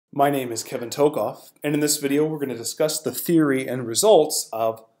My name is Kevin Tokoph, and in this video we're going to discuss the theory and results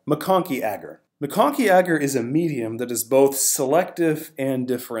of MacConkey agar. MacConkey agar is a medium that is both selective and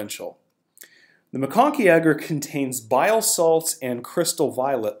differential. The MacConkey agar contains bile salts and crystal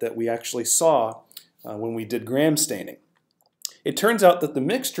violet that we actually saw when we did gram staining. It turns out that the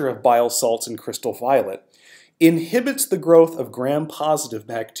mixture of bile salts and crystal violet inhibits the growth of gram-positive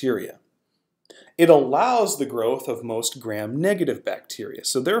bacteria. It allows the growth of most gram-negative bacteria.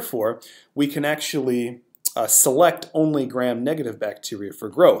 So therefore, we can actually select only gram-negative bacteria for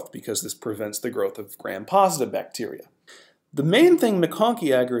growth because this prevents the growth of gram-positive bacteria. The main thing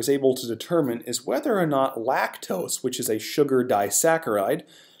MacConkey agar is able to determine is whether or not lactose, which is a sugar disaccharide,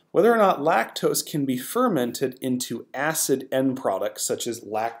 whether or not lactose can be fermented into acid end products such as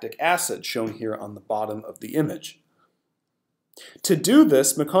lactic acid, shown here on the bottom of the image. To do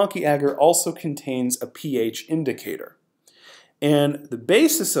this, MacConkey agar also contains a pH indicator. And the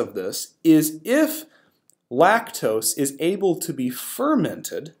basis of this is if lactose is able to be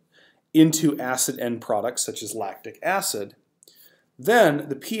fermented into acid end products such as lactic acid, then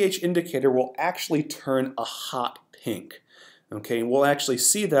the pH indicator will actually turn a hot pink. Okay, we'll actually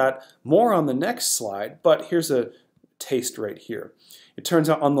see that more on the next slide, but here's a taste right here. It turns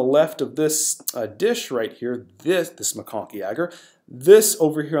out on the left of this dish right here, this MacConkey agar, this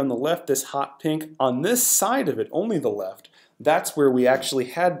over here on the left, this hot pink, on this side of it, only the left, that's where we actually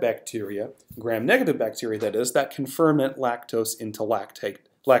had bacteria, gram-negative bacteria that is, that can ferment lactose into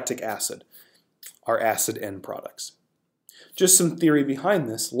lactic acid, our acid end products. Just some theory behind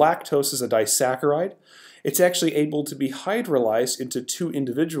this. Lactose is a disaccharide. It's actually able to be hydrolyzed into two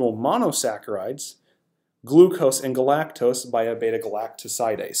individual monosaccharides, glucose and galactose, by a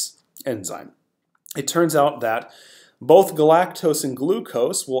beta-galactosidase enzyme. It turns out that both galactose and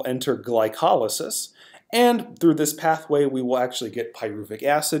glucose will enter glycolysis, and through this pathway we will actually get pyruvic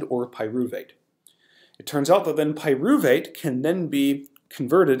acid or pyruvate. It turns out that then pyruvate can then be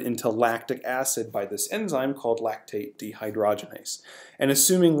converted into lactic acid by this enzyme called lactate dehydrogenase. And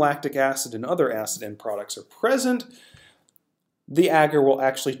assuming lactic acid and other acid end products are present, the agar will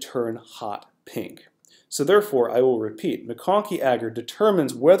actually turn hot pink. So therefore, I will repeat, MacConkey agar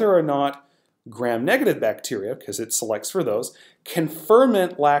determines whether or not gram-negative bacteria, because it selects for those, can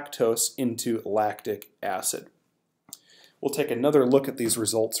ferment lactose into lactic acid. We'll take another look at these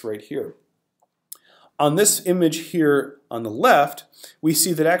results right here. On this image here on the left, we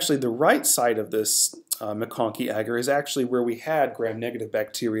see that actually the right side of this MacConkey agar is actually where we had gram-negative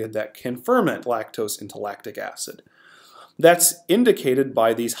bacteria that can ferment lactose into lactic acid. That's indicated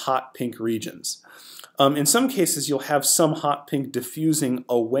by these hot pink regions. In some cases, you'll have some hot pink diffusing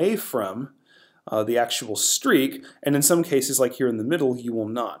away from the actual streak, and in some cases, like here in the middle, you will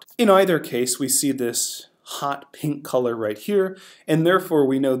not. In either case, we see this hot pink color right here, and therefore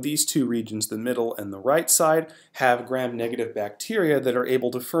we know these two regions, the middle and the right side, have gram-negative bacteria that are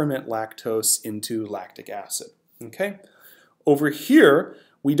able to ferment lactose into lactic acid. Okay? Over here,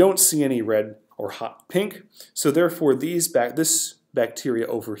 we don't see any red or hot pink, so therefore this bacteria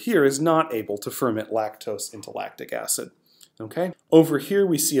over here is not able to ferment lactose into lactic acid. Okay? Over here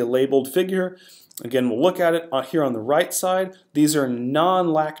we see a labeled figure. Again, we'll look at it here on the right side. These are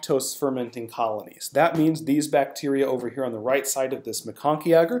non-lactose fermenting colonies. That means these bacteria over here on the right side of this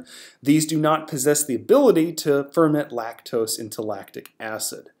MacConkey agar, these do not possess the ability to ferment lactose into lactic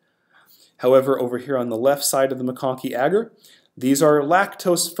acid. However, over here on the left side of the MacConkey agar, these are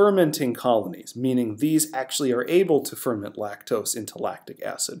lactose fermenting colonies, meaning these actually are able to ferment lactose into lactic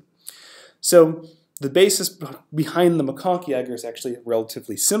acid. So the basis behind the MacConkey agar is actually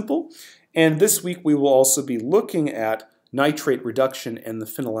relatively simple, and this week we will also be looking at nitrate reduction and the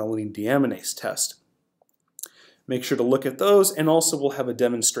phenylalanine deaminase test. Make sure to look at those, and also we'll have a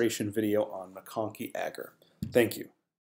demonstration video on MacConkey agar. Thank you.